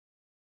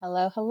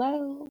Hello,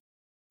 hello.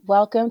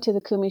 Welcome to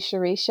the Kumi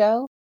Cheree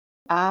Show.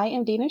 I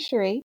am Dena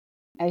Cheree.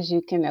 As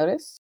you can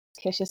notice,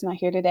 Kish is not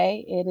here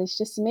today. It is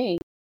just me.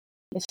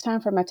 It's time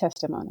for my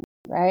testimony,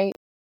 right?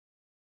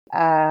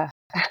 Uh,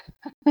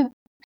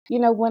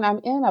 when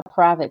I'm in a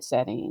private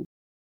setting,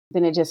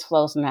 then it just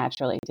flows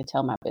naturally to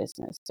tell my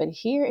business. But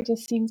here it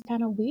just seems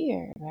kind of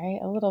weird, right?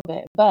 A little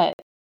bit. But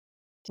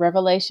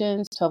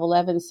Revelations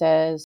 12:11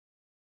 says,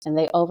 and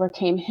they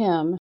overcame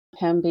him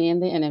being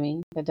the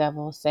enemy, the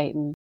devil,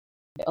 Satan.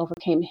 They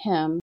overcame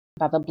him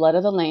by the blood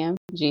of the Lamb,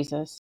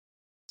 Jesus,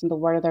 and the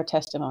word of their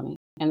testimony.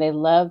 And they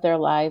loved their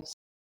lives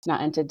not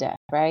unto death,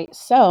 right?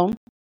 So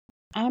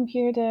I'm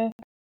here to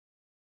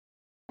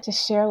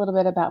share a little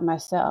bit about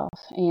myself.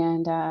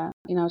 And,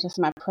 just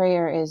my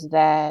prayer is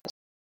that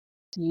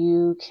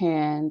you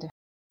can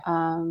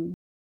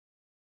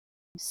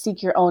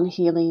seek your own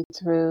healing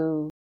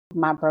through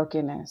my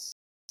brokenness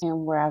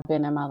and where I've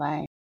been in my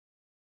life.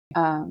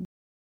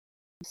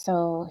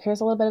 So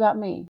here's a little bit about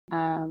me.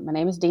 My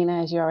name is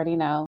Dena, as you already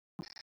know.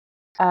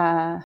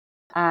 I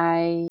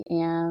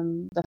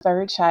am the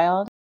third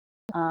child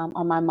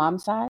on my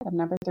mom's side. I'm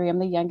number 3. I'm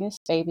the youngest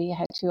baby. I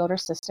had 2 older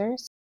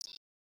sisters.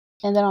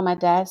 And then on my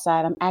dad's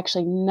side, I'm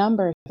actually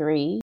number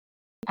 3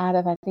 out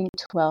of, I think,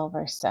 12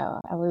 or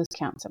so. I lose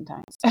count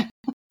sometimes.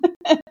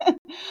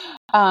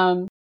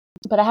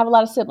 But I have a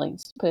lot of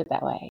siblings, put it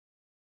that way.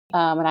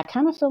 And I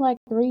kind of feel like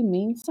 3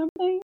 means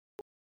something.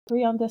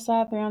 3 on this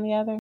side, 3 on the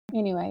other.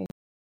 Anyway.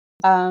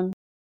 And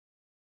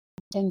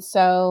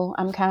so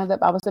I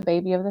was the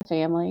baby of the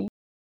family.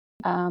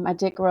 I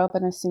did grow up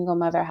in a single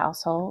mother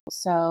household,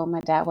 so my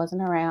dad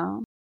wasn't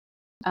around.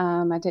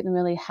 I didn't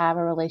really have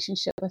a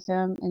relationship with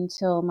him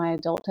until my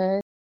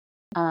adulthood,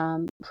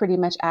 pretty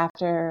much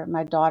after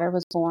my daughter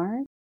was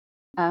born.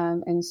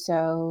 And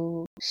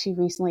so she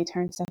recently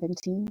turned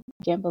 17.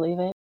 Can't believe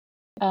it.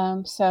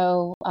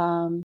 So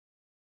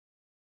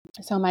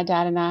my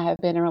dad and I have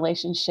been in a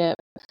relationship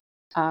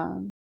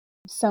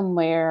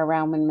somewhere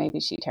around when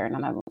maybe she turned,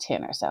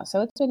 10 or so.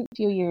 So it's been a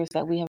few years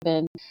that we have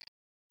been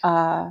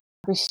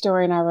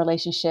restoring our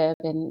relationship,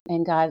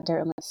 and God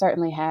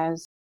certainly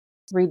has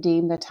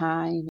redeemed the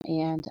time,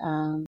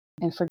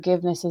 and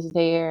forgiveness is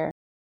there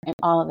and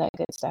all of that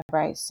good stuff,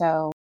 right?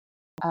 So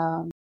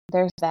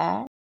there's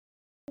that.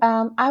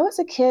 I was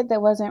a kid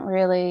that wasn't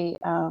really,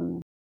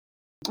 I'm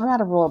not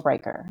a rule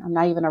breaker. I'm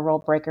not even a rule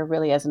breaker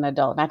really as an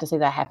adult. Not to say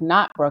that I have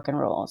not broken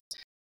rules,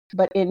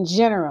 but in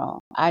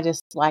general, I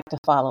just like to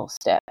follow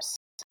steps.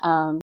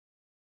 And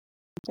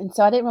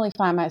so I didn't really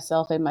find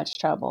myself in much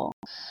trouble.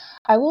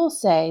 I will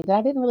say that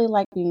I didn't really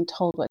like being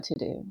told what to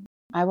do.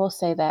 I will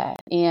say that.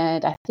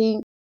 And I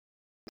think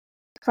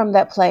from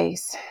that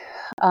place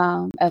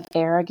of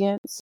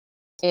arrogance,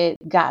 it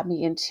got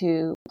me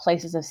into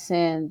places of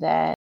sin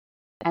that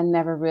I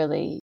never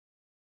really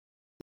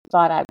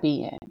thought I'd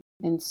be in.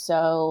 And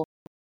so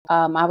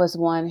I was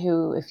one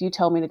who, if you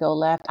told me to go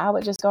left, I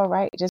would just go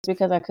right just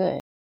because I could.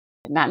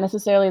 Not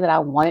necessarily that I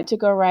wanted to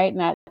go right,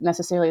 not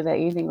necessarily that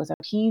anything was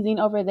appeasing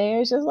over there.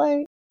 It's just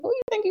like, who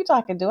you think you're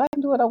talking to? I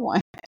can do what I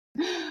want.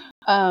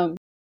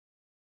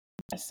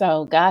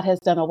 So God has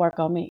done a work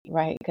on me,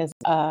 right? Because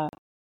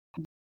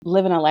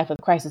living a life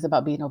with Christ is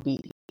about being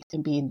obedient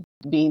and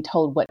being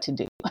told what to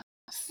do.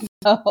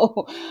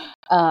 So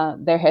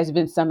there has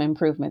been some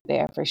improvement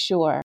there for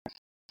sure.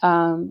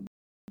 But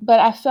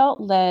I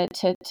felt led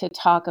to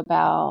talk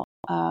about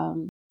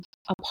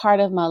a part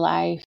of my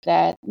life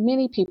that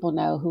many people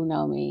know who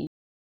know me.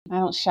 I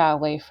don't shy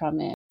away from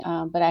it,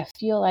 but I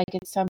feel like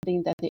it's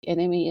something that the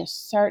enemy is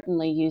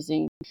certainly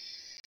using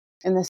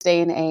in this day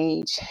and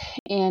age.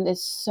 And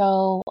it's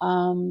so,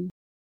 I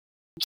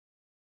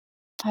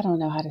don't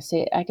know how to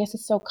say it. I guess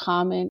it's so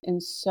common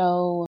and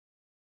so,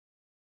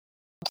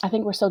 I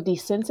think we're so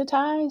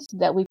desensitized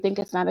that we think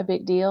it's not a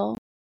big deal,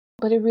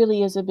 but it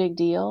really is a big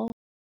deal.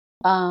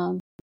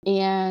 And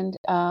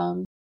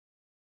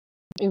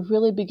it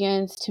really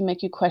begins to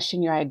make you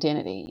question your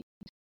identity,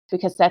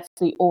 because that's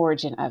the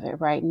origin of it,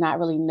 right? Not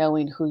really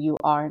knowing who you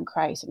are in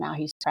Christ and how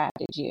He's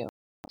crafted you.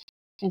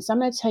 And so I'm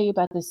going to tell you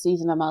about this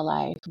season of my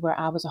life where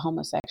I was a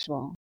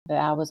homosexual, that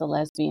I was a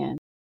lesbian.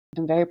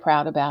 I'm very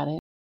proud about it.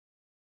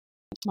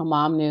 My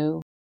mom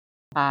knew.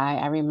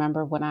 I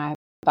remember when I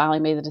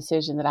finally made the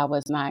decision that I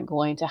was not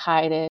going to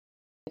hide it.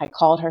 I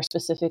called her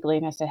specifically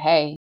and I said,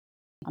 hey,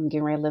 I'm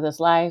getting ready to live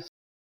this life.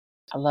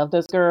 I love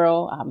this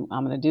girl. I'm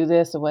going to do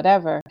this or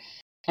whatever.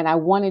 And I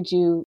wanted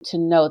you to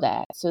know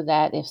that, so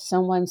that if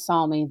someone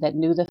saw me that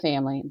knew the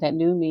family, that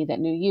knew me, that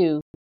knew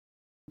you,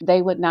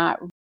 they would not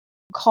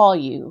call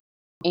you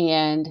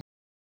and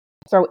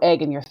throw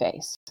egg in your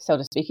face, so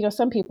to speak.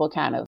 Some people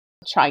kind of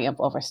triumph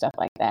over stuff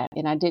like that.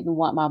 And I didn't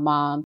want my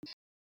mom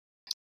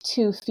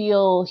to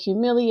feel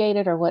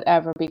humiliated or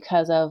whatever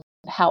because of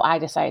how I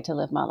decided to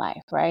live my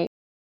life, right?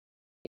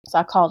 So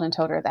I called and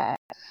told her that.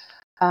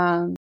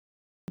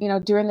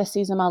 During the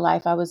season of my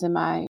life, I was in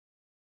my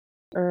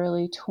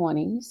early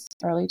 20s.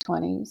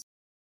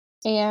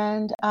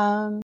 And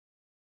I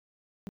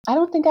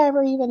don't think I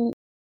ever even,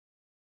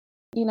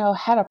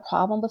 had a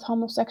problem with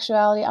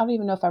homosexuality. I don't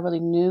even know if I really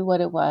knew what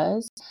it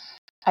was.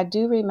 I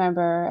do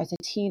remember as a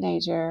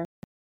teenager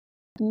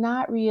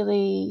not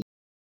really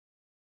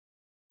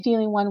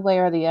feeling one way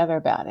or the other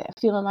about it.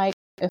 Feeling like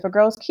if a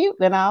girl's cute,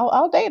 then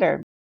I'll date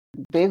her.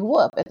 Big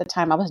whoop. At the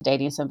time I was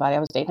dating somebody. I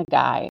was dating a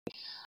guy.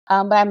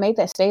 But I made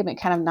that statement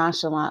kind of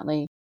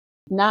nonchalantly,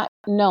 not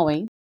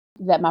knowing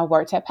that my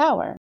words had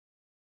power.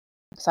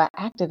 So I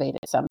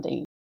activated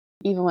something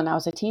even when I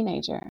was a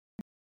teenager.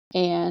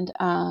 And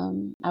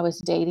I was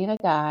dating a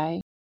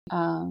guy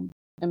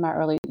in my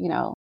early,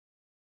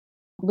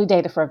 we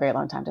dated for a very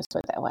long time, just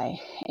put it that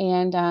way.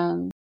 And,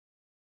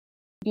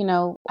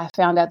 I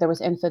found out there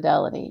was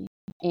infidelity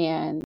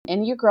and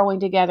you're growing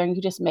together and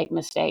you just make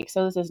mistakes.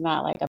 So this is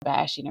not like a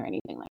bashing or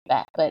anything like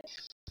that, but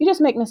you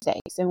just make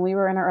mistakes. And we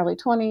were in our early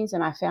 20s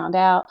and I found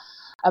out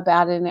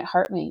about it and it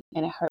hurt me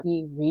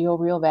real,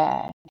 real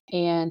bad.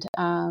 And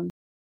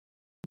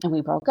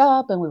we broke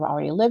up and we were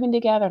already living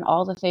together and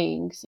all the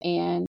things.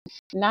 And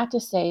not to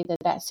say that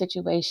that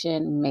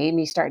situation made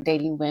me start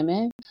dating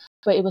women,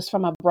 but it was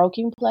from a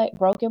broken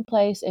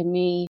place and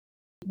me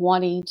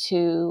wanting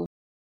to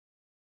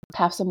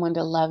have someone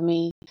to love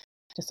me,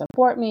 to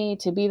support me,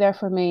 to be there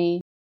for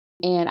me.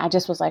 And I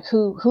just was like,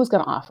 who's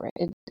going to offer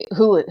it?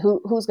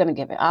 Who's going to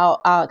give it?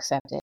 I'll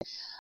accept it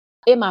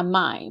in my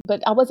mind,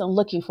 but I wasn't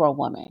looking for a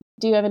woman.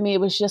 Do you know what I mean?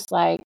 It was just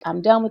like,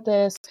 I'm done with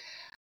this.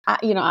 I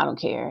don't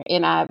care.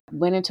 And I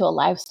went into a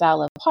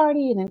lifestyle of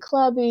partying and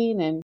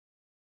clubbing and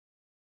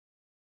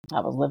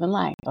I was living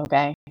life.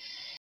 Okay.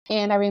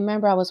 And I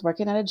remember I was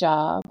working at a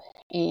job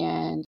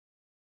and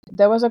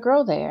there was a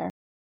girl there.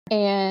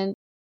 And,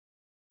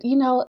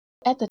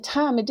 at the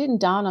time it didn't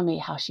dawn on me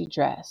how she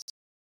dressed.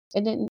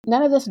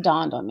 None of this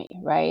dawned on me,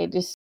 right? It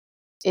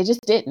just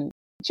didn't.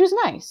 She was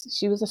nice.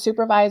 She was a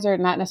supervisor,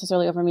 not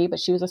necessarily over me, but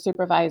she was a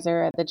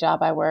supervisor at the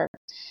job I worked.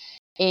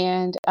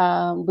 And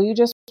we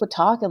just would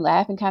talk and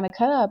laugh and kind of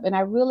cut up. And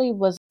I really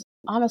was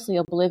honestly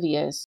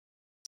oblivious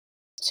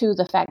to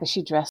the fact that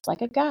she dressed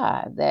like a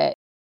guy.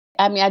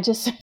 I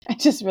just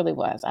really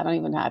was. I don't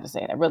even know how to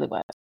say it. I really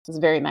was. It was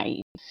very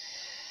naive.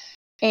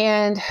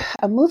 And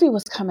a movie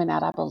was coming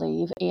out, I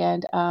believe.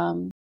 And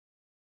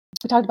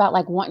we talked about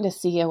like wanting to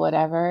see it,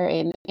 whatever.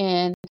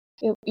 And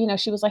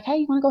she was like, "Hey,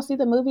 you want to go see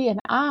the movie?" And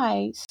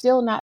I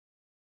still not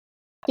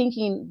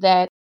thinking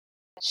that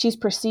she's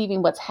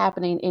perceiving what's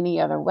happening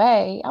any other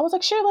way. I was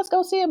like, "Sure, let's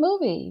go see a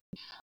movie.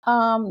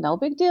 No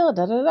big deal."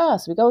 Da da da.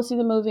 So we go see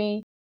the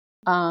movie.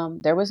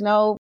 There was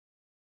no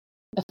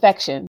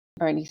affection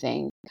or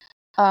anything.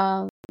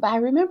 But I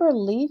remember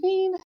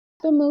leaving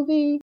the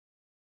movie,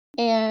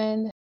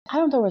 and I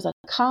don't know, there was a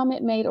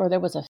comment made or there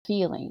was a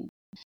feeling.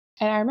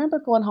 And I remember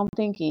going home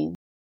thinking,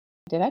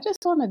 "Did I just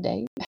go on a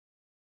date?"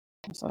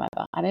 That's what I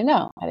thought. I didn't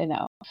know.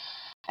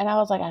 And I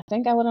was like, I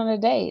think I went on a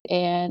date.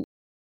 And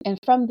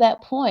from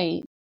that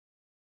point,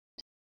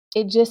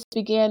 it just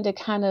began to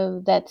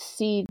that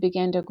seed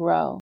began to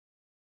grow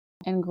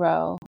and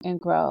grow and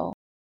grow.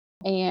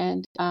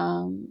 And,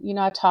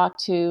 I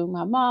talked to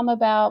my mom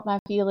about my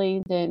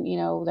feelings and,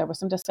 there was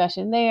some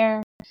discussion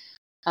there.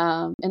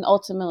 And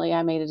ultimately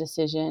I made a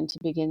decision to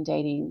begin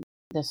dating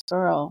this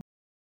girl.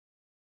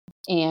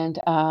 And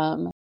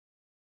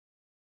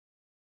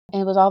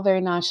it was all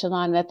very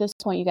nonchalant. And at this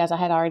point, you guys, I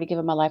had already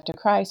given my life to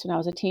Christ when I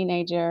was a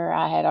teenager.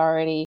 I had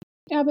already,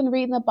 I've been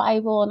reading the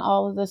Bible and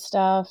all of this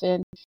stuff.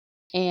 And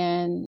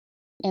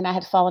I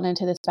had fallen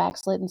into this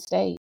backslidden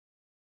state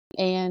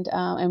and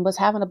was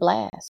having a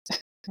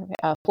blast,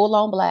 a full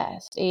on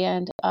blast.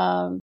 And,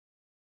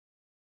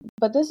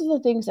 but this is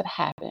the things that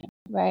happen,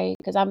 right?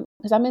 Because I'm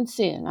in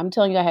sin. I'm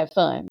telling you, I had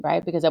fun,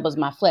 right? Because that was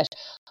my flesh,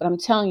 but I'm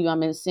telling you,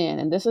 I'm in sin.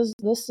 And this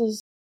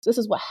is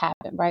what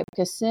happened, right?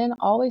 Because sin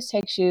always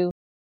takes you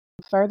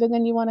further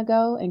than you want to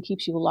go and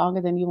keeps you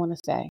longer than you want to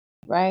stay,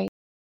 right?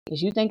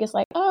 Because you think it's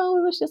like, oh,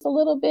 it was just a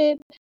little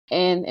bit.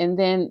 And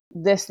then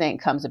this thing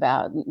comes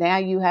about. Now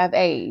you have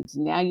AIDS.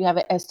 Now you have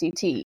an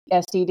STD.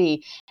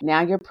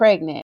 Now you're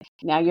pregnant.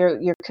 Now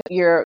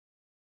you're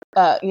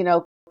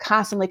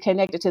constantly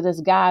connected to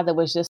this guy that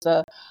was just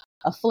a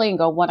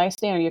fling or one night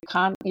stand.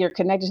 You're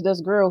connected to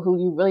this girl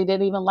who you really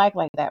didn't even like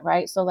that,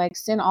 right? So like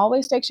sin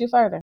always takes you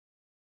further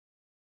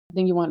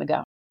than you want to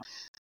go.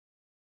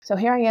 So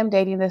here I am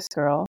dating this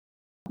girl,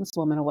 this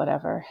woman or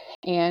whatever.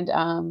 And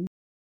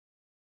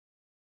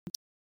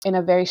in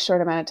a very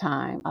short amount of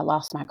time, I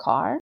lost my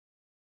car,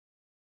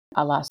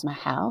 I lost my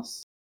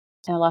house,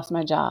 and I lost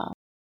my job.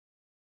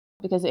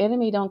 Because the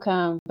enemy don't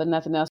come but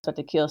nothing else but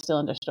to kill, steal,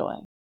 and destroy.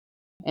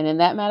 And in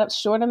that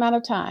short amount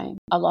of time,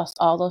 I lost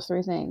all those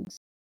three things.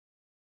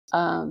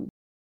 And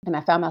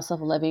I found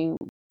myself living,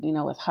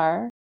 with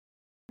her.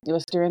 It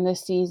was during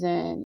this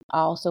season. I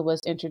also was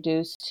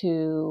introduced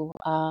to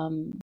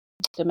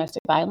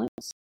domestic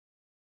violence.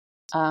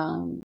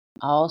 I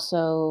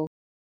also,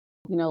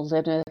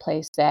 lived in a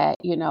place that,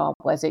 I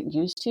wasn't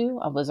used to.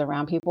 I was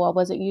around people I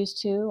wasn't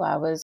used to. I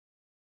was,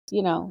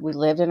 we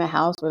lived in a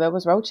house where there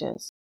was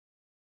roaches.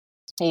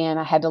 And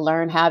I had to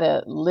learn how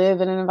to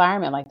live in an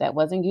environment like that.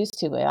 Wasn't used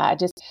to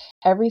it.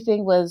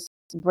 Everything was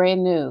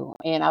brand new.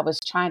 And I was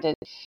trying to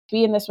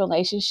be in this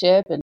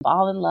relationship and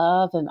fall in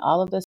love and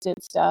all of this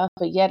good stuff.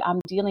 But yet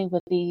I'm dealing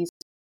with these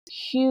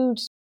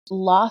huge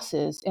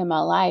losses in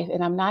my life,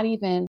 and I'm not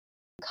even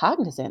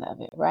cognizant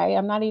of it, right?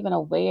 I'm not even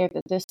aware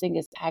that this thing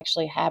is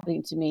actually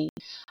happening to me.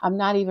 I'm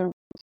not even,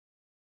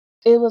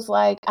 it was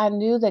like I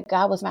knew that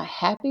God was not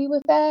happy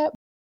with that,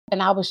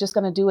 and I was just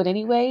going to do it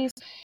anyways.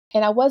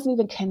 And I wasn't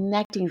even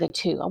connecting the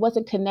two. I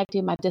wasn't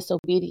connecting my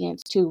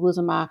disobedience to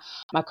losing my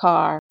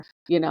car,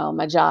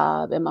 my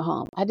job and my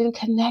home. I didn't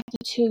connect the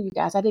two, you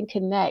guys. I didn't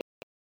connect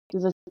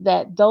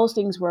that those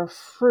things were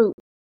fruit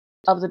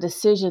of the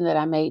decision that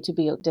I made to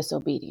be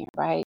disobedient,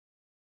 right?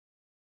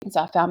 And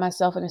so I found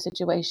myself in a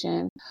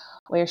situation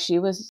where she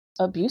was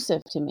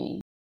abusive to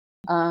me.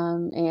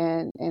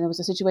 And it was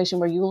a situation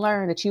where you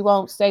learn that you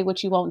won't say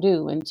what you won't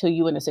do until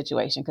you in a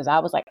situation. Cause I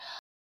was like,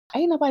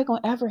 ain't nobody gonna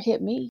ever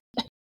hit me.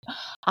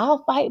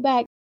 I'll fight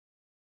back.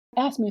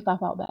 Ask me if I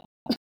fought back.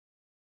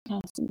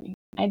 Ask me.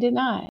 I did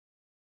not.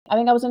 I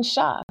think I was in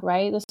shock,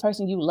 right? This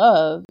person you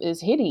love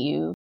is hitting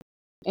you,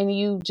 and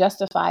you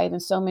justify it in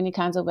so many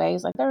kinds of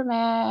ways. Like, they're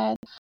mad.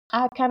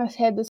 I kind of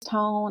had this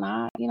tone.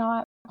 I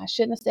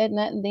shouldn't have said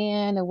nothing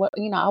then.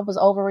 And I was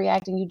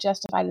overreacting. You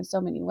justified it in so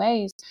many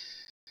ways.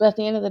 But at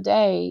the end of the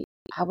day,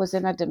 I was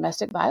in a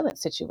domestic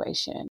violence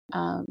situation.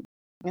 And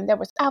there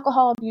was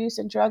alcohol abuse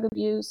and drug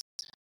abuse.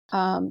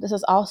 This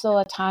is also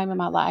a time in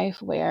my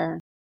life where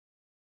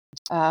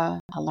I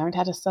learned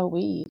how to sew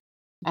weed.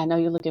 I know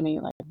you look at me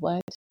like,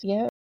 what?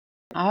 Yeah,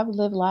 I've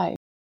lived life.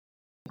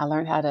 I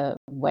learned how to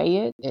weigh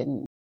it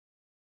and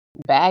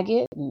bag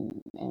it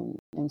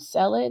and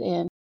sell it.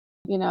 And,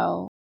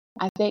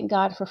 I thank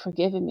God for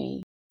forgiving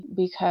me,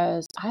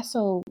 because I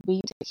sold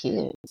weed to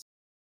kids.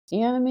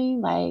 You know what I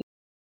mean? Like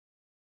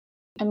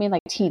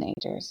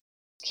teenagers,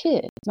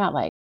 kids, not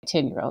like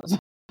 10-year-olds,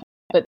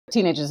 but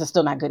teenagers are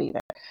still not good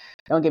either.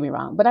 Don't get me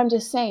wrong. But I'm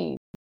just saying,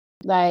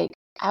 like,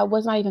 I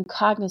was not even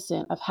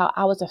cognizant of how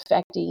I was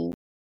affecting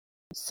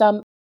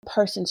some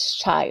person's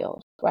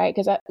child, right?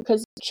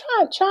 Because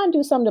try and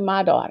do something to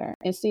my daughter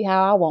and see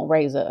how I won't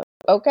raise up.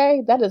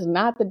 Okay, that is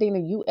not the Dena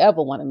you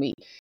ever want to meet.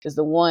 Is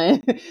the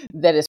one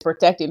that is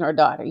protecting her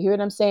daughter. You hear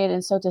what I'm saying?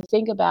 And so to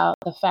think about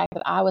the fact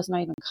that I was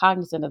not even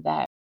cognizant of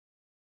that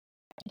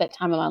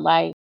time in my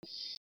life,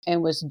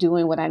 and was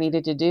doing what I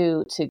needed to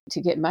do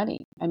to get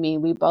money. I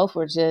mean, we both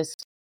were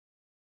just,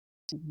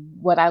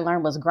 what I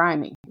learned was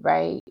grimy,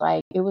 right?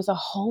 Like, it was a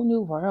whole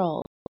new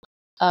world,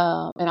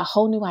 and a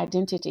whole new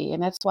identity.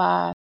 And that's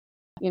why,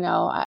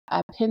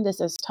 I pinned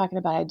this as talking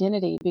about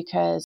identity,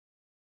 because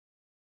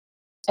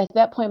at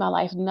that point in my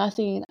life,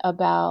 nothing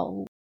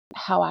about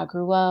how I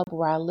grew up,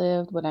 where I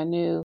lived, what I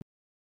knew,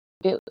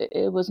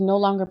 it was no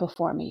longer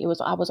before me.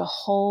 I was a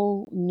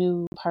whole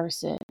new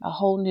person, a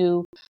whole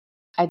new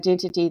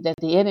identity that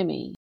the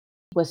enemy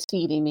was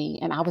feeding me,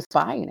 and I was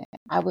buying it.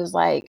 I was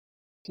like,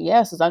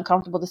 yes, it's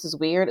uncomfortable. This is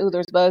weird. Ooh,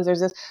 there's bugs. There's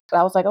this. But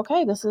I was like,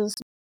 okay, this is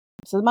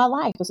my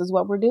life. This is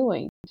what we're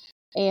doing.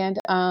 And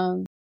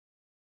I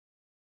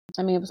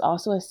mean, it was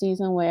also a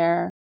season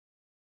where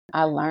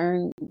I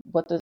learned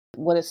what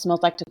it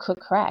smells like to cook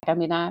crack. I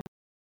mean,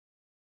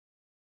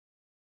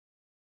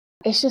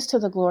 it's just to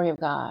the glory of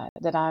God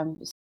that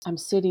I'm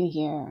sitting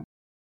here.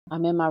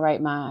 I'm in my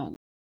right mind.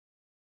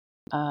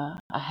 I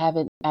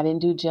didn't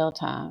do jail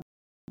time,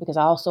 because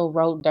I also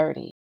rode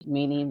dirty,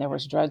 meaning there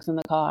was drugs in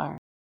the car.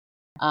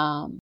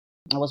 I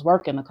was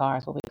working the car,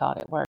 is what we called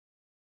it, work.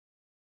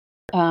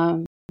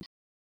 Um,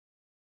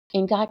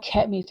 and God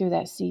kept me through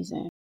that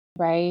season,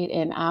 right?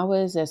 And I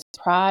was as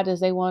proud as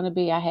they want to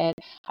be. I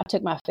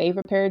took my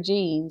favorite pair of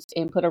jeans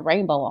and put a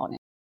rainbow on it,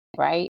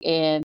 right?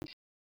 And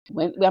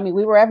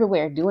we were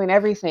everywhere, doing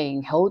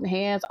everything, holding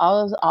hands,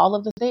 all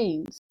of the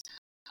things.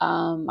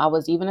 I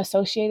was even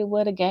associated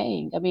with a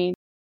gang. I mean,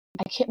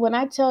 when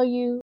I tell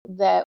you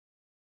that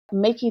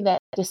making that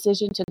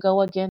decision to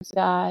go against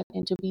God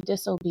and to be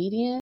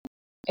disobedient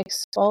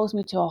exposed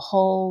me to a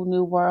whole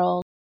new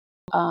world,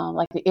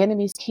 like the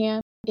enemy's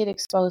camp. It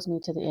exposed me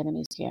to the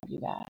enemy's camp, you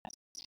guys.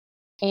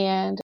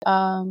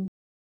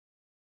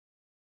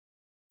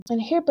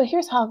 But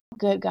here's how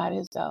good God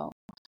is, though,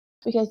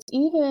 because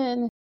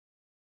even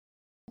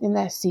in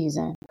that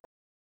season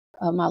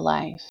of my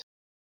life,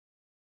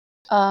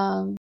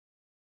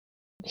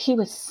 He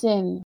would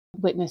send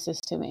witnesses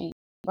to me,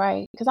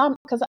 right?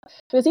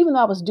 Because even though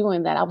I was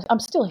doing that, I'm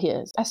still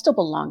His. I still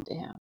belong to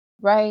Him,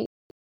 right?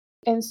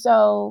 And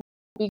so,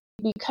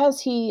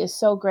 because He is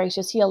so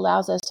gracious, He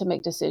allows us to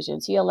make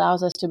decisions. He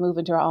allows us to move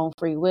into our own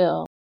free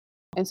will.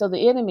 And so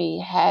the enemy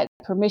had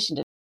permission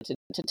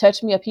to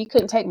touch me up. He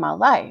couldn't take my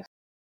life.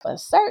 But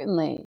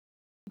certainly,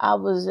 I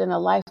was in a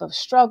life of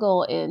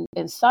struggle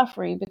and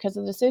suffering because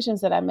of the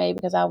decisions that I made,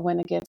 because I went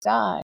against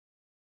God.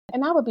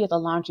 And I would be at the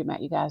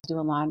laundromat, you guys,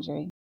 doing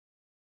laundry.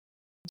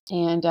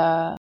 And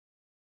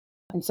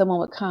someone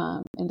would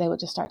come and they would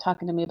just start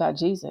talking to me about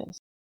Jesus.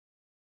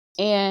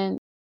 And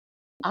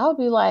I would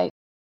be like,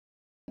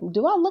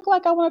 do I look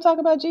like I want to talk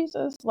about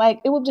Jesus?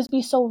 Like, it would just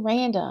be so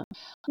random.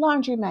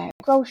 Laundromat,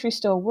 grocery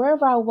store,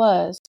 wherever I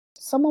was,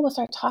 someone would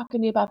start talking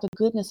to me about the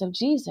goodness of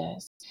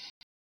Jesus.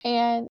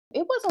 And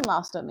it wasn't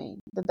lost on me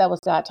that was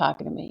God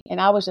talking to me.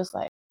 And I was just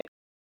like,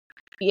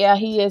 yeah,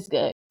 He is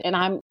good. And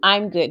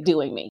I'm good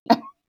doing me.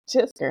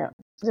 girl,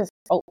 just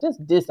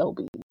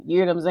disobedient. You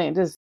know what I'm saying?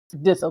 Just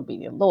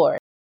disobedient. Lord,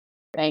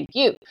 thank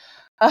you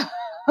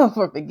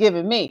for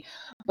forgiving me.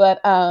 But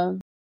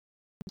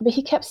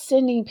he kept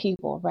sending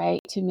people, right,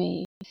 to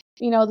me.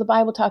 The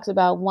Bible talks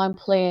about one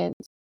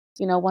plants,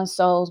 one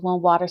sows,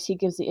 one waters, he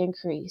gives the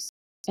increase.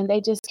 And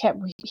he just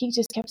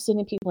kept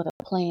sending people to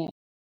plant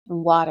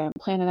and water and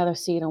plant another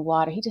seed and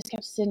water. He just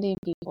kept sending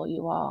people,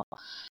 you all.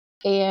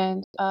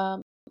 And I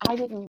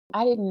didn't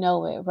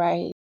know it,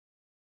 right?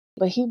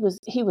 But he was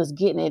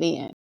getting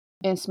it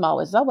in small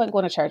ways. I wasn't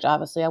going to church,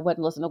 obviously. I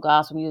wasn't listening to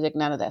gospel music,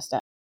 none of that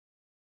stuff.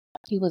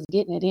 He was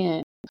getting it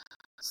in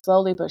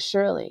slowly but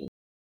surely.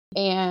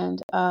 And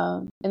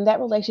that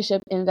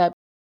relationship ended up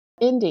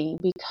ending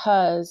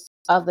because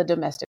of the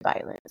domestic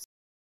violence.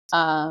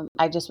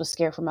 I just was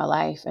scared for my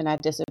life, and I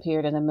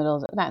disappeared not in the middle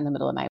of the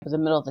night, but the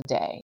middle of the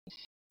day.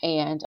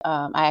 And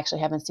I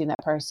actually haven't seen that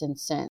person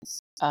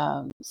since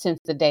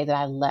the day that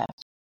I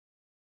left,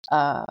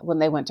 when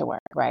they went to work,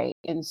 right?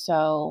 And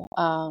so,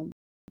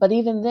 but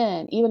even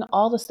then, even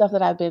all the stuff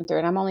that I've been through,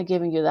 and I'm only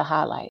giving you the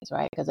highlights,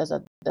 right? Because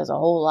there's a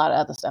whole lot of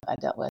other stuff I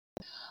dealt with.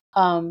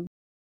 Um,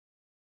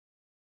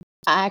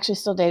 I actually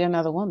still date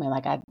another woman.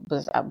 Like I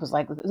was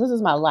like, this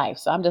is my life,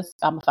 so I'm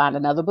gonna find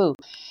another boo,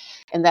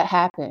 and that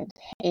happened.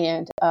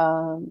 And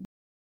I'm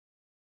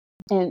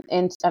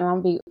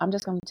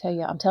just gonna tell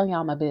you, I'm telling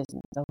y'all my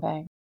business,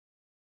 okay?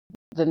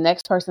 The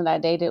next person that I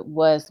dated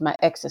was my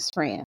ex's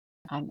friend.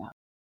 I know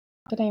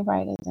it ain't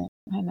right, is it?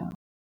 I know,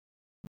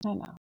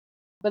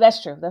 but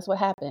that's true. That's what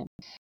happened.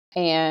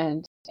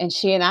 And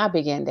she and I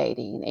began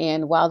dating.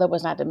 And while there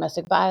was not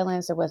domestic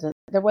violence, there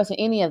wasn't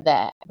any of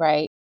that,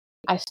 right?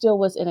 I still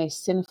was in a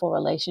sinful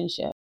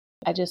relationship.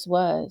 I just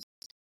was.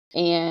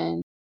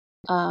 And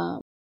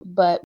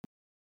but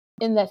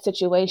in that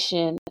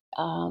situation,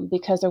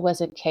 because there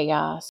wasn't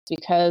chaos,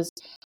 because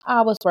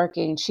I was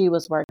working, she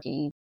was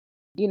working,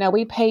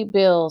 we paid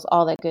bills,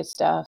 all that good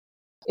stuff.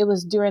 It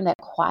was during that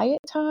quiet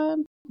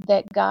time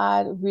that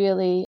God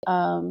really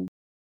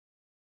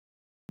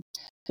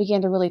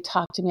began to really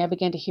talk to me. I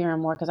began to hear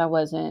him more because there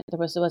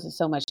wasn't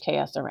so much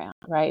chaos around,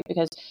 right?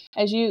 Because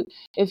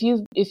if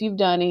you've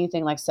done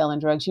anything like selling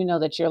drugs, you know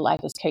that your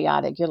life is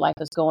chaotic. Your life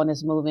is going,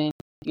 is moving.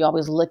 You're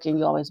always looking,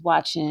 you're always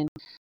watching,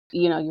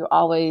 you're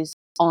always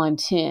on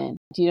 10.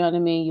 Do you know what I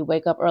mean? You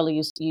wake up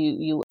early,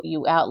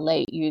 you out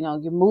late,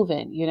 you're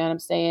moving, you know what I'm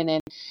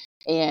saying?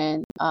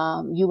 And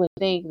you would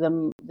think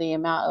the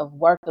amount of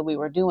work that we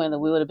were doing that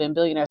we would have been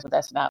billionaires, but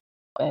that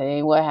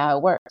ain't how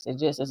it works. It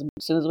just, as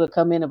soon as we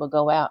come in, it would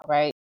go out,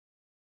 right?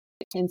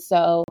 And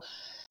so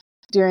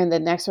during the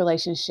next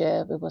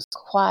relationship, it was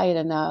quiet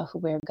enough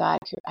where I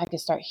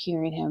could start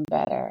hearing him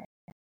better.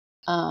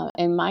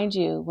 And mind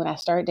you, when I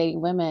started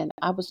dating women,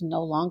 I was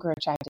no longer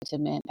attracted to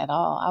men at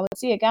all. I would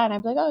see a guy and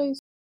I'd be like, oh, he's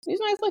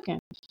nice looking.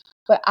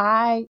 But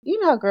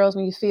you know how girls,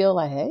 when you feel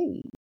like,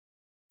 hey,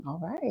 all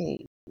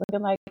right,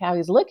 looking like how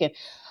he's looking.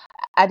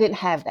 I didn't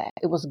have that.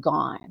 It was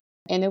gone.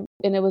 And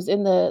it was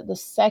in the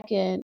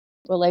second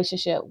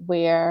relationship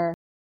where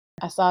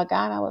I saw a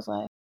guy and I was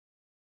like,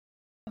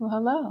 well,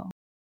 hello.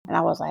 And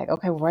I was like,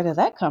 okay, where does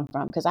that come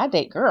from? Because I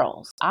date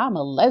girls. I'm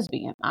a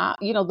lesbian.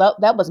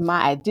 That was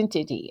my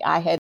identity. I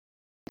had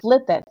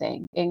flipped that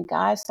thing, and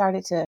God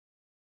started to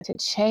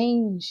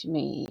change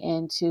me,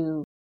 and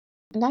to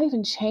not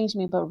even change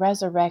me, but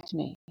resurrect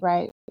me,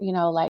 right?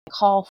 Like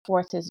call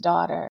forth his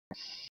daughter.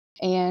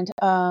 And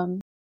I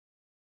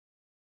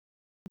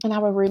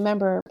would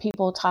remember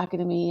people talking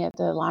to me at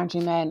the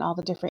laundromat and all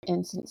the different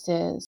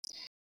instances.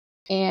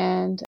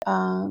 And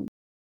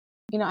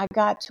I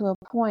got to a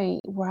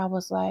point where I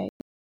was like,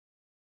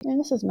 man,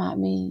 this is not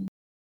me.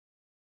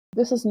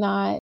 This is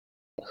not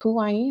who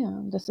I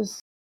am.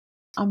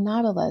 I'm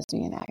not a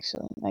lesbian,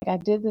 actually. Like, I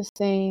did this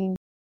thing,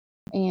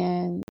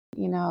 and,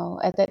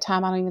 at that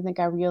time, I don't even think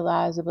I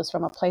realized it was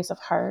from a place of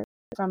hurt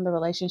from the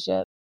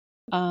relationship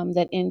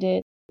that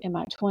ended in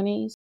my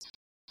 20s.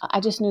 I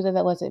just knew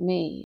that wasn't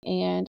me.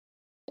 And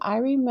I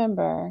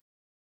remember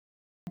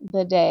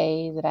the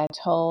day that I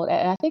told,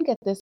 and I think at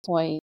this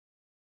point,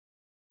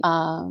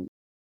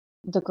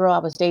 the girl I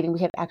was dating, we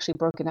had actually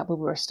broken up, but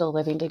we were still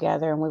living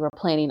together, and we were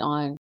planning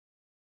on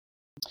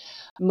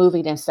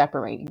moving and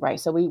separating, right?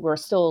 So we were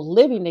still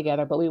living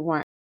together, but we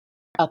weren't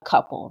a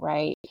couple,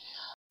 right?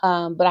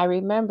 But I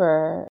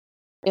remember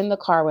in the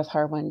car with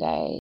her one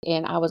day,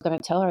 and I was going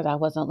to tell her that I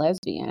wasn't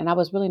lesbian, and I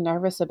was really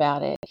nervous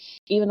about it,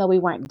 even though we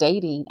weren't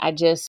dating. I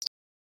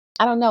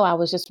don't know, I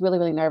was just really,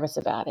 really nervous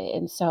about it.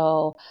 And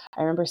so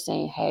I remember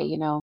saying, hey,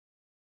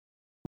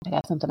 I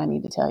got something I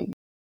need to tell you.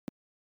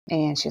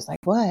 And she was like,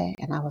 what?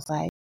 And I was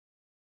like,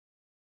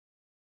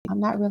 I'm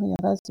not really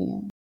a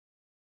lesbian.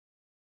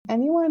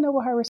 And you want to know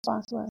what her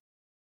response was?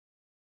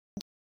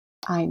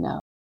 I know.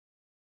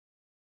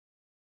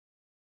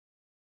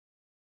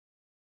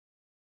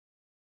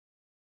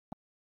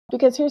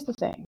 Because here's the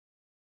thing.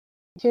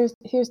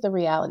 Here's the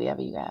reality of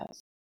it, you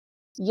guys.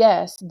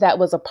 Yes, that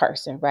was a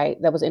person,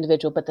 right? That was an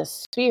individual, but the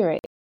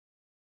spirit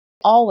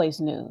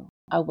always knew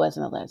I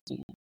wasn't a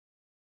lesbian.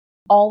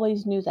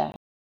 Always knew that.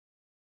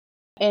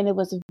 And it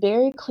was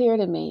very clear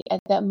to me at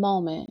that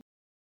moment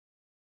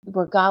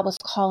where God was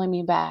calling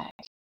me back.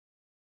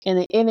 And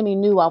the enemy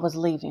knew I was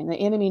leaving. The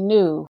enemy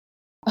knew,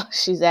 oh,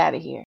 she's out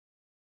of here.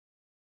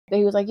 Then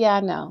he was like, yeah, I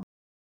know.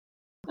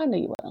 I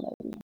knew you wasn't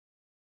leaving.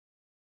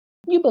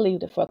 You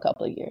believed it for a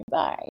couple of years.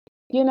 All right.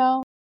 You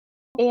know?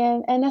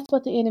 And that's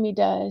what the enemy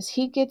does.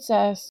 He gets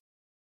us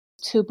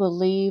to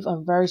believe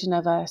a version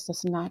of us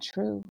that's not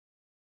true.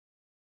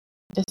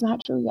 It's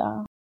not true,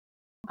 y'all.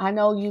 I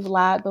know you've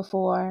lied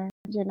before.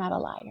 You're not a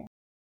liar.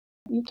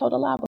 You've told a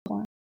lie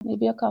before.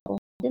 Maybe a couple.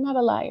 You're not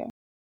a liar.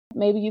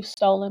 Maybe you've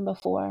stolen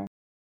before,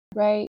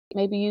 right?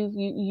 Maybe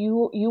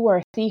you were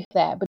a thief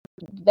that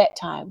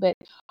time, but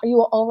are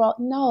you an overall?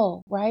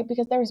 No, right?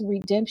 Because there's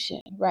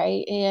redemption,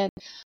 right? And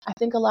I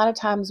think a lot of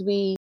times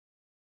we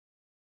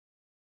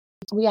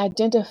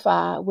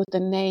identify with the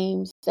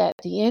names that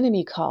the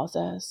enemy calls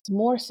us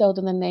more so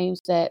than the names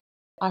that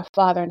our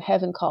Father in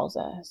heaven calls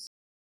us.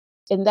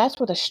 And that's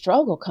where the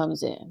struggle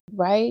comes in,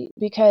 right?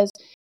 Because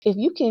if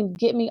you can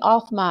get me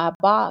off my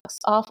box,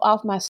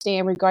 off my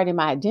stand regarding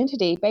my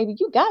identity, baby,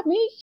 you got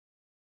me.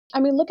 I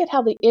mean, look at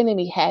how the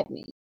enemy had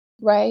me,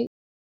 right?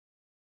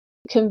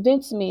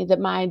 Convince me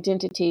that my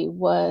identity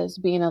was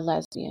being a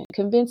lesbian.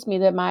 Convince me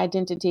that my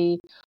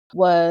identity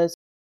was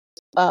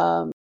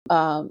um,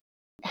 um,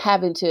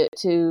 having to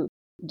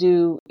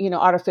do,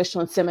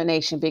 artificial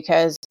insemination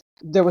because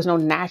there was no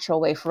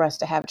natural way for us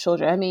to have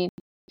children. I mean,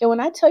 and when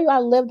I tell you I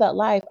lived that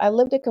life, I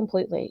lived it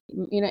completely.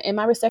 In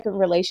my second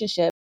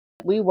relationship,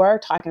 we were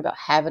talking about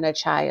having a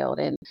child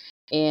and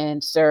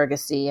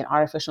surrogacy and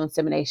artificial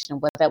insemination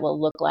and what that will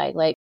look like.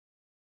 Like,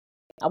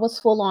 I was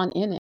full on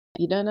in it.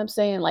 You know what I'm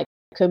saying? Like,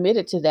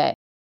 committed to that,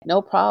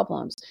 no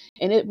problems.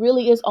 And it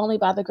really is only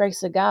by the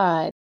grace of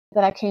God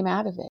that I came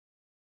out of it.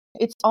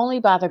 It's only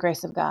by the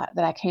grace of God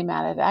that I came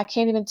out of it. I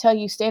can't even tell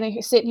you sitting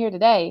here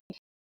today,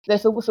 that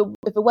if it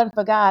wasn't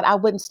for God, I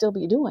wouldn't still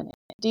be doing it.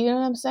 Do you know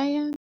what I'm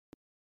saying?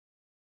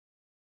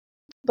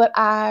 But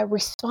I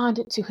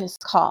responded to his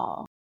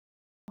call,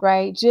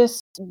 right?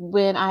 Just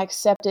when I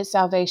accepted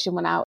salvation,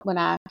 when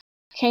I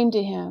came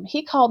to him,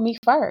 he called me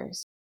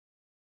first.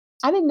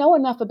 I didn't know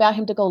enough about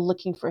him to go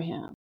looking for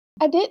him.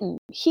 I didn't.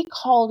 He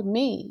called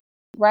me,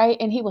 right?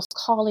 And he was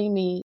calling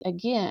me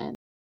again.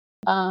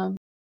 And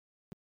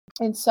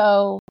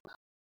so,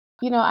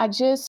 I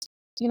just,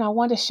 I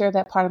wanted to share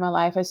that part of my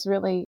life. It's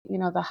really,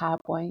 the high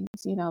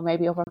points,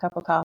 maybe over a cup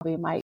of coffee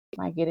might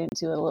get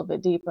into it a little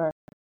bit deeper.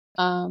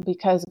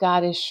 Because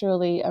God is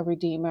surely a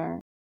redeemer.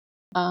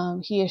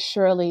 He has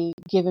surely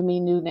given me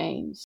new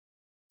names.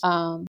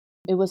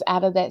 It was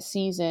out of that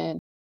season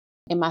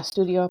in my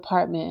studio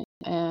apartment.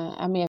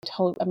 I may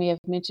have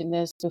mentioned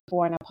this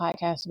before in a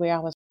podcast where I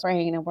was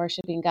praying and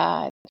worshiping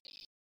God.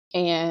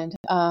 And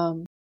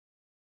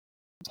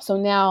so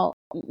now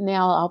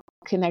I'll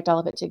connect all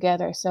of it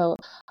together. So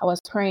I was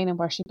praying and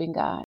worshiping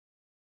God.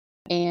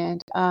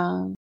 And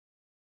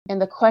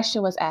the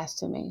question was asked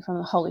to me from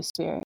the Holy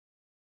Spirit: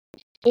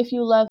 if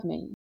you love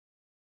me,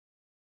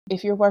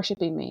 if you're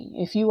worshiping me,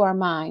 if you are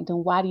mine, then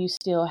why do you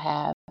still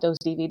have those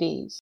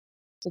DVDs?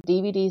 The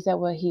DVDs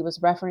that he was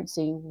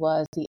referencing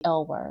was the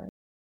L Word.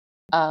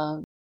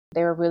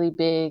 They were really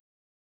big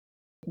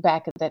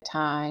back at that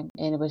time,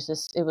 and it was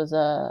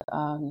a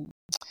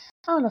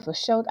I don't know if it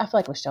was I feel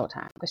like it was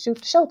Showtime, because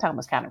Showtime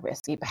was kind of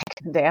risky back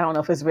in the day. I don't know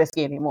if it's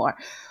risky anymore,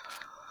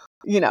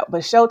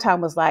 but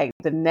Showtime was like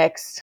the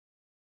next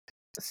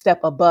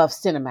step above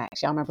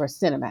Cinemax. Y'all remember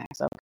Cinemax?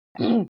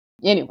 Okay.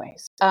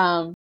 Anyways,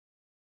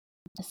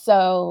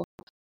 so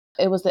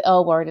it was the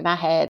L Word, and I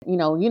had,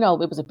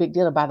 it was a big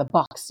deal to buy the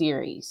box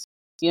series.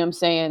 You know what I'm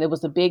saying? It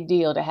was a big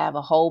deal to have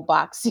a whole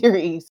box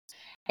series.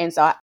 And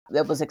so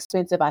it was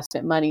expensive. I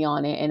spent money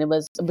on it, and it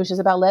was just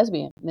about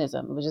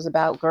lesbianism. It was just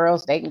about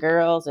girls dating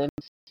girls and,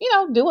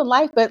 doing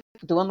life with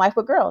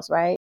girls,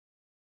 right?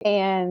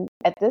 And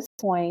at this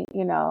point,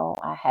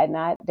 I had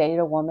not dated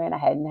a woman. I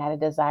hadn't had a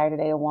desire to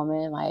date a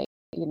woman, like,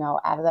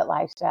 out of that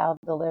lifestyle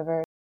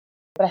delivered,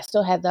 but I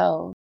still had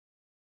those.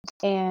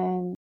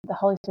 And the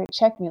Holy Spirit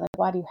checked me, like,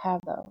 why do you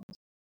have those?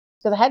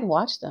 Because I hadn't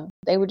watched them.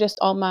 They were just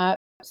on my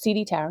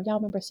CD tower. Y'all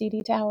remember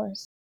CD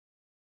towers?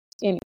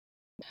 Anyway,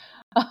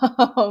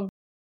 on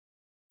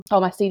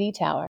my CD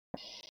tower.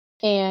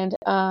 And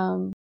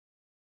I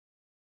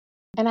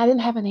didn't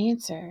have an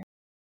answer,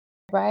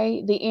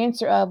 right? The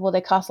answer of, well,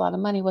 they cost a lot of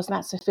money, was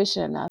not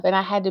sufficient enough. And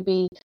I had to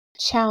be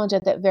challenged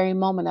at that very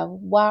moment of,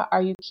 why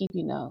are you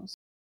keeping those?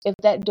 If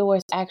that door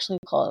is actually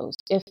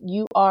closed, if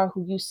you are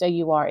who you say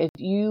you are, if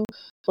you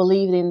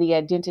believe in the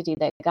identity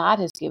that God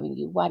has given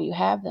you, why do you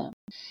have them?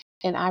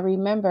 And I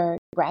remember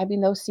grabbing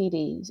those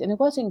CDs, and it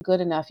wasn't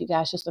good enough, you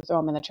guys, just to throw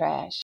them in the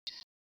trash.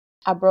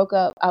 I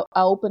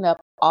opened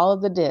up all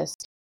of the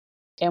discs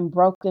and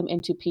broke them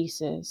into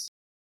pieces,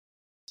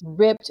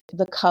 ripped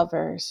the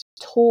covers,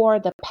 tore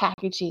the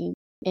packaging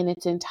in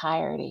its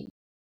entirety,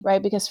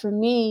 right? Because for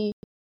me,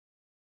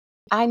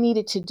 I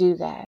needed to do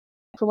that.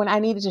 For when I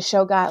needed to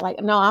show God,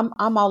 like, no,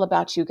 I'm all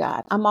about you,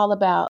 God. I'm all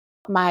about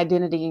my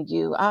identity in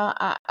you.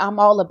 I'm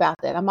all about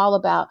that. I'm all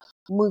about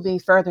moving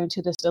further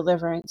into this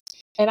deliverance.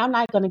 And I'm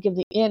not going to give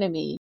the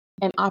enemy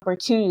an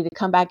opportunity to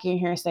come back in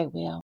here and say,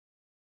 well,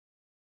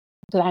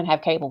 because I didn't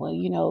have cable. Well,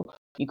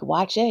 you could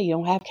watch it. You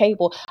don't have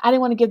cable. I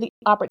didn't want to give the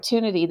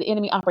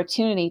enemy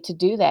opportunity to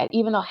do that,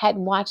 even though I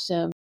hadn't watched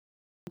him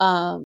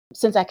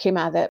since I came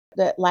out of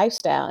that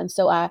lifestyle. And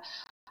so I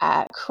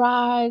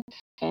cried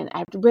and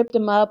I ripped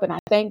him up, and I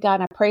thank God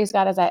and I praise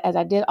God as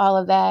I did all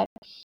of that.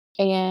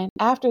 And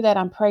after that,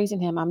 I'm praising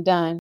him. I'm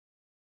done.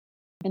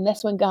 And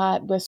that's when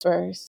God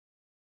whispers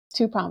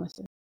two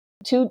promises,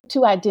 two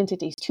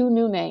identities, two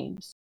new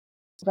names,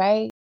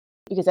 right?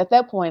 Because at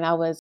that point I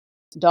was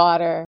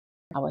daughter,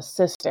 I was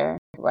sister,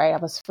 right? I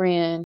was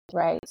friend,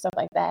 right? Stuff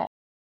like that.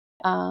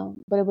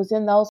 But it was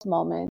in those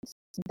moments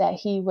that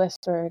he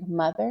whispered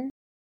mother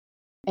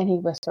and he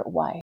whispered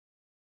wife,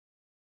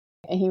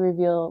 and he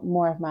revealed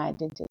more of my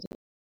identity.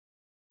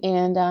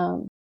 And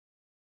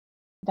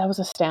that was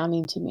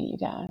astounding to me, you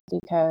guys,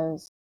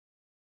 because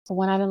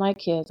when I didn't like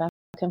kids, I've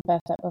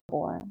confessed that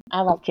before.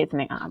 I like kids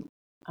now.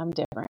 I'm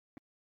different.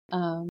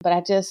 But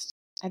I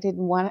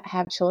didn't want to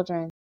have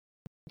children.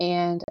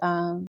 And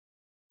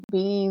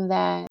being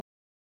that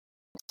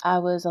I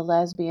was a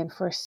lesbian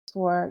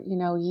for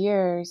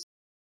years,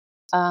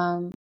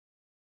 I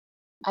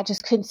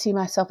just couldn't see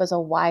myself as a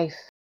wife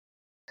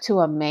to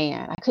a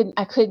man. I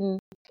couldn't,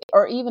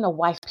 or even a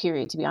wife,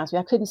 period, to be honest with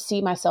you. I couldn't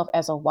see myself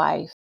as a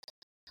wife.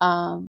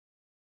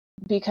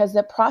 Because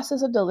the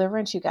process of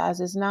deliverance, you guys,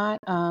 is not,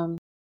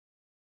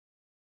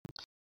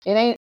 it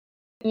ain't,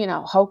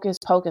 hocus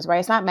pocus, right?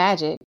 It's not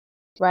magic,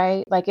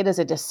 right? Like, it is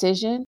a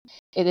decision.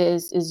 It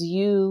is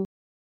you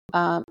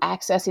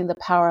accessing the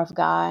power of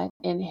God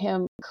and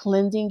him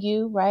cleansing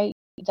you, right?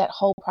 That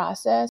whole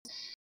process.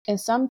 And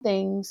some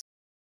things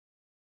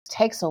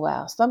takes a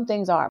while. Some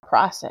things are a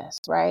process,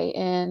 right?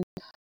 And,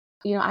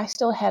 I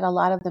still had a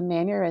lot of the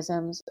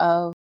mannerisms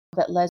of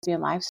that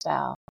lesbian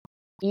lifestyle,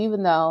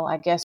 even though I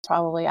guess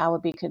probably I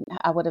would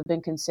have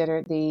been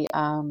considered the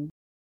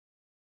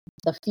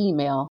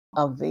female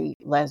of the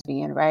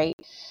lesbian, right?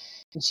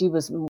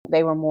 And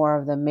they were more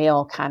of the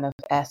male kind of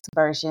esque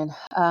version.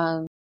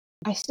 I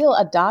still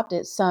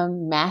adopted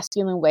some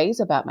masculine ways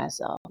about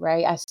myself,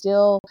 right? I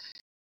still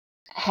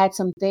had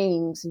some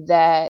things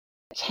that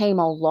came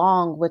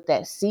along with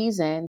that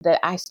season that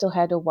I still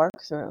had to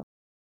work through,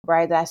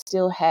 right? God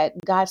still had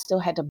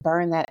to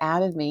burn that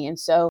out of me. And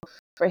so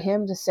for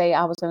him to say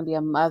I was going to be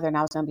a mother and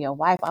I was going to be a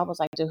wife, I was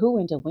like, to who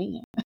and to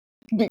when?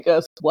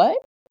 Because what?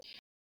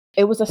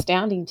 It was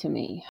astounding to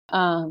me.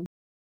 But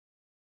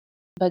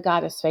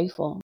God is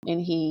faithful, and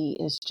he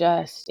is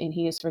just, and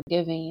he is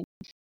forgiving.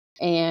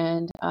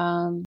 And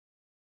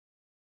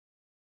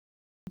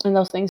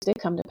those things did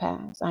come to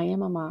pass. I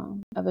am a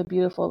mom of a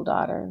beautiful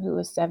daughter who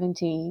is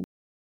 17.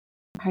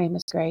 Her name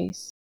is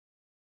Grace.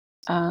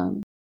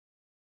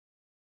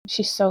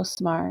 She's so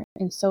smart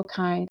and so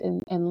kind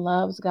and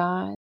loves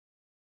God.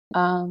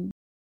 And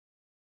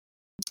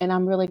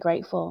I'm really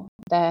grateful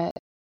that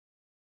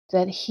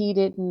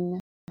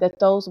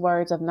those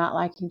words of not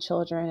liking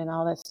children and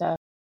all that stuff,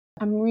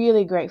 I'm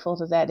really grateful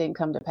that didn't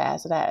come to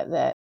pass,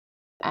 that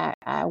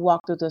I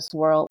walked through this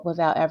world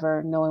without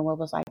ever knowing what it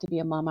was like to be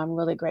a mom. I'm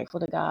really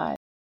grateful to God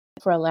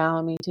for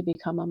allowing me to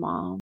become a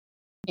mom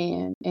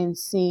and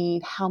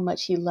seeing how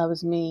much he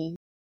loves me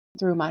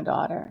through my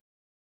daughter.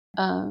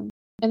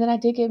 And then I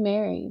did get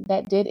married.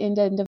 That did end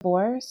in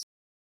divorce.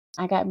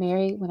 I got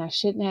married when I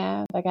shouldn't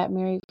have. I got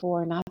married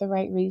for not the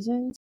right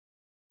reasons.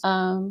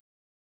 And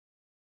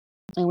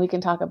we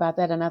can talk about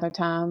that another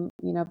time,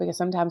 because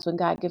sometimes when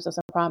God gives us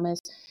a promise,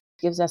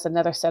 gives us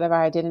another set of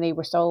our identity,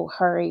 we're so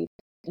hurried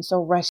and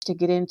so rushed to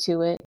get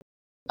into it,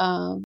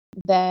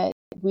 that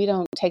we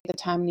don't take the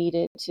time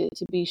needed to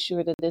be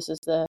sure that this is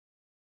the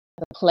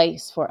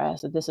place for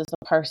us, that this is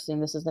the person,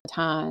 this is the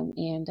time.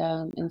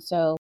 And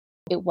so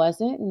it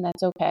wasn't, and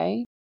that's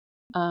okay.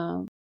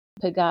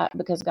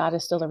 Because God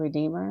is still a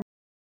redeemer.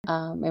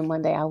 And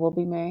one day I will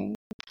be married.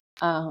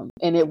 And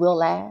it will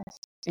last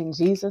in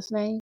Jesus'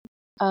 name.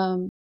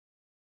 But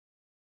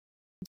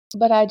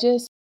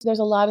there's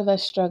a lot of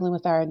us struggling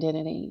with our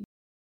identity,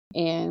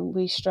 and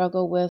we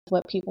struggle with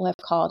what people have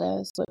called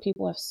us, what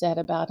people have said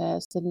about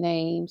us, the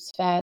names,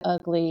 fat,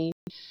 ugly,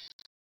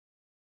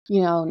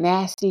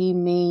 nasty,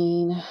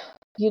 mean,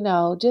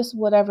 just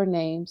whatever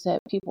names that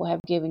people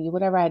have given you,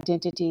 whatever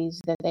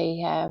identities that they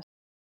have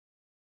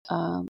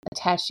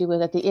attached you with,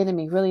 that the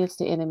enemy, really it's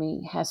the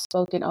enemy, has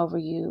spoken over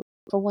you.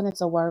 For one,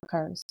 it's a word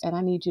curse, and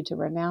I need you to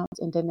renounce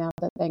and denounce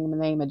that thing in the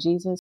name of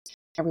Jesus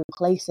and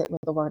replace it with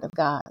the word of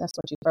God. That's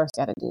what you first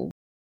got to do.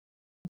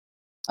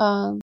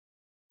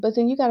 But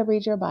then you got to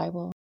read your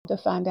Bible to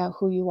find out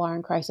who you are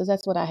in Christ. So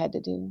that's what I had to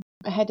do.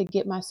 I had to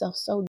get myself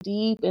so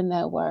deep in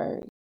that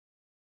word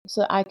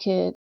so I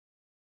could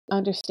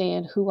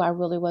understand who I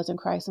really was in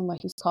Christ and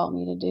what he's called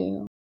me to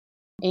do.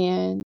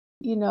 And,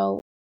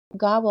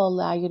 God will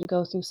allow you to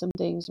go through some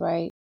things,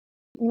 right?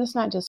 And it's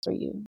not just for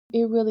you.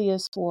 It really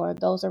is for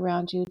those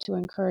around you, to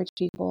encourage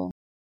people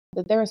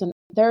that there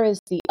is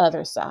the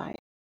other side,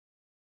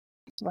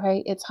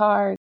 right? It's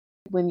hard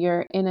when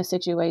you're in a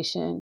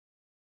situation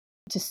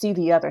to see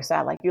the other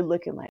side. Like, you're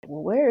looking like,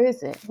 well, where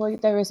is it? Well,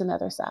 there is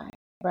another side,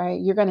 right?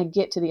 You're going to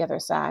get to the other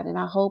side. And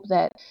I hope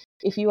that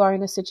if you are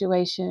in a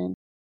situation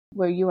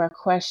where you are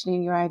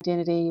questioning your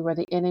identity, where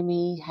the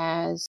enemy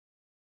has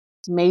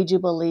made you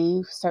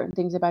believe certain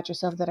things about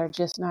yourself that are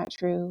just not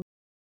true,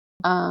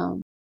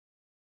 um,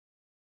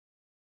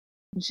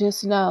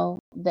 just know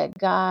that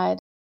God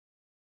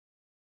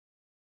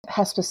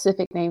has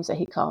specific names that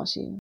he calls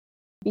you.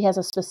 He has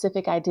a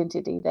specific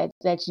identity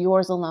that's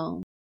yours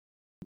alone,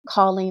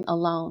 calling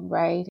alone,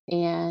 right?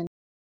 And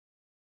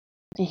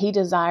he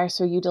desires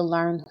for you to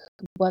learn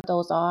what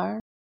those are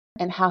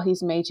and how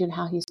he's made you and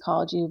how he's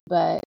called you,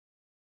 but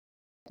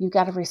you've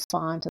got to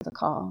respond to the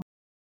call.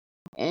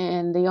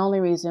 And the only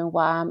reason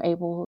why I'm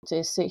able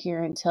to sit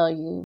here and tell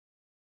you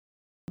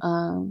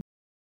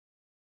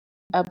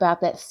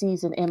about that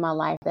season in my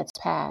life that's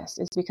passed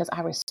is because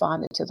I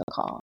responded to the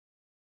call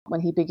when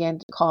he began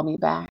to call me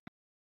back,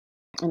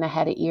 and I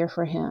had an ear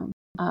for him.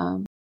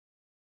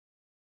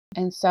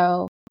 And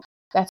so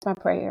that's my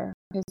prayer,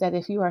 is that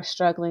if you are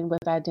struggling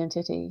with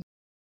identity,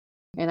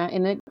 and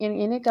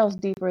it goes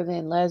deeper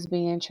than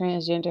lesbian,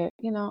 transgender,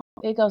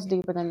 it goes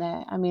deeper than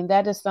that. I mean,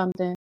 that is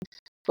something,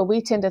 but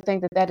we tend to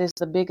think that that is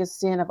the biggest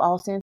sin of all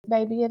sins.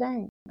 Baby, it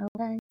ain't.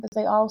 Okay, let's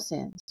say all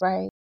sins,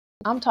 right?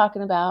 I'm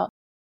talking about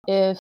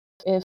if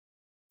if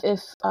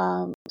if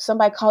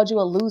somebody called you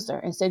a loser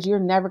and said you're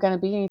never going to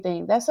be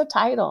anything, that's a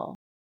title.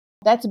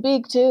 That's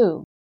big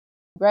too,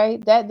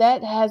 right?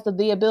 That has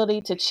the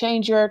ability to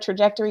change your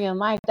trajectory in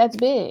life. That's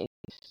big.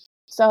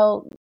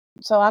 So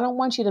I don't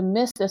want you to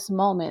miss this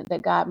moment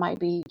that God might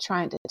be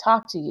trying to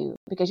talk to you,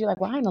 because you're like,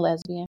 well, I ain't a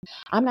lesbian.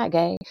 I'm not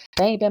gay.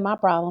 They ain't been my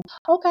problem.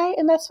 Okay,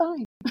 and that's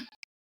fine.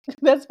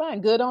 That's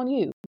fine. Good on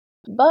you.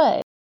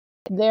 But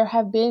there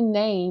have been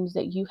names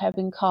that you have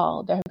been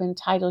called. There have been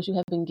titles you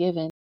have been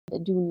given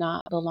that do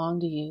not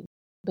belong to you,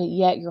 but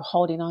yet you're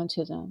holding on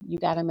to them. You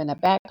got them in a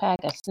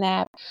backpack, a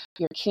snap.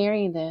 You're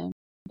carrying them.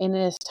 And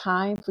it is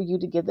time for you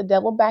to give the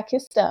devil back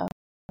his stuff,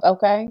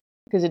 okay?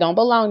 Because it don't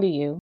belong to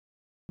you,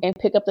 and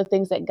pick up the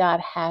things that God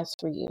has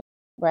for you,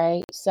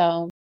 right?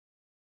 So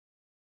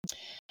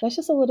that's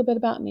just a little bit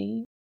about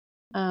me.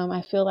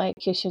 I feel like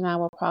Kish and I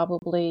will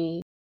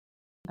probably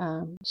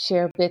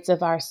share bits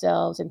of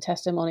ourselves and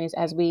testimonies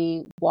as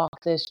we walk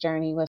this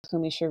journey with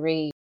Dena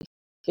Cheree,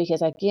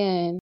 because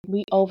again,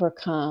 we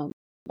overcome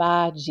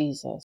by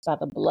Jesus, by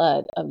the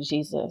blood of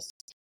Jesus,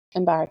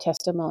 and by our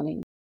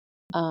testimony.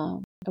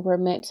 We're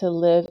meant to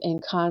live in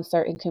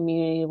concert and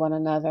community with one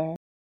another,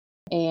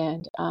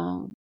 and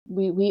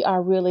we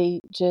are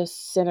really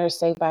just sinners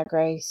saved by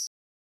grace,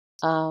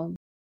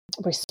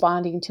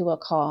 responding to a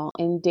call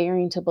and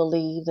daring to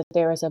believe that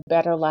there is a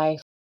better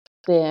life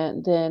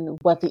than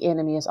what the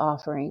enemy is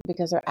offering,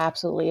 because there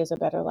absolutely is a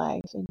better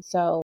life. And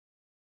so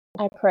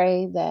I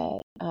pray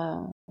that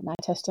my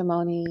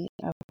testimony,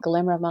 a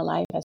glimmer of my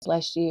life, has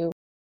blessed you.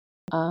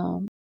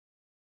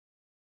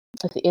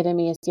 If the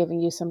enemy is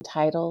giving you some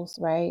titles,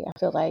 right? I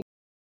feel like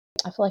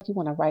you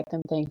want to write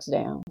them things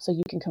down so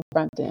you can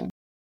confront them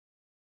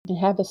and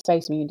have the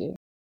space when you do.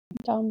 You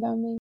talking about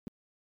me?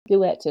 Do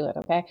that to it,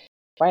 okay?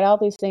 Write all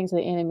these things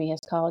the enemy has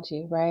called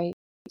you, right?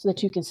 So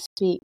that you can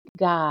speak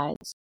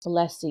God's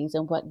blessings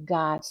and what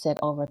God said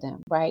over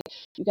them, right?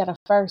 You got to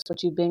first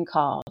what you've been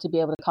called to be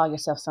able to call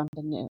yourself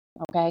something new,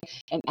 okay?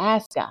 And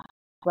ask God,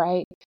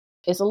 right?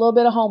 It's a little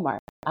bit of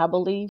homework. I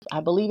believe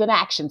in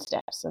action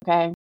steps,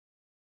 okay?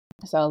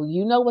 So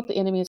you know what the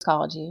enemy has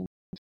called you.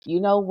 You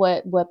know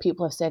what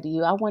people have said to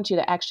you. I want you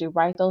to actually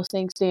write those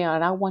things down,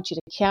 and I want you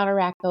to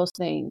counteract those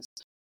things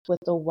with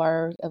the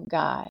word of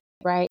God,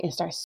 right? And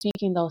start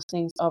speaking those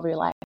things over your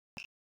life.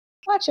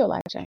 Watch your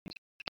life change.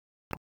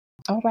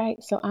 All right,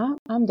 so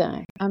I'm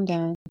done.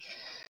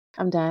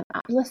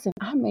 Listen,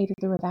 I made it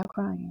through without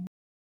crying.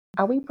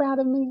 Are we proud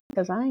of me?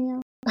 Because I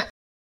am.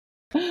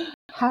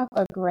 Have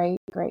a great,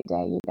 great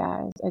day, you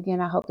guys. Again,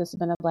 I hope this has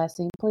been a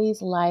blessing.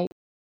 Please like,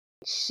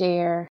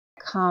 share,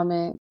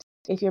 comment.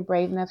 If you're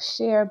brave enough,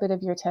 share a bit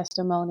of your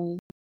testimony.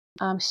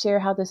 Share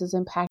how this has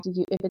impacted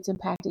you. If it's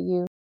impacted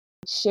you,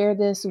 share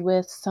this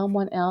with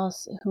someone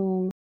else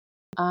whom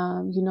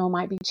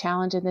might be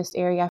challenged in this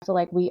area. I feel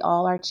like we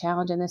all are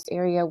challenged in this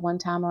area one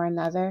time or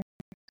another.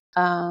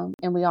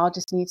 And we all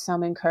just need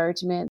some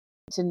encouragement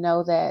to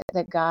know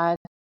that God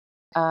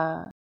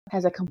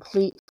has a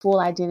complete,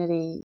 full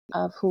identity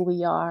of who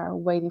we are,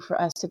 waiting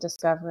for us to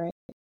discover it.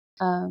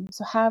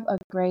 So have a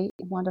great,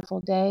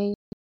 wonderful day.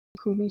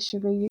 Dena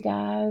Cheree, you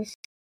guys.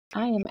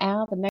 I am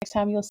out. The next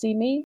time you'll see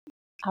me,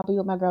 I'll be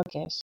with my girl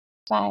Kish.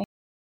 Bye.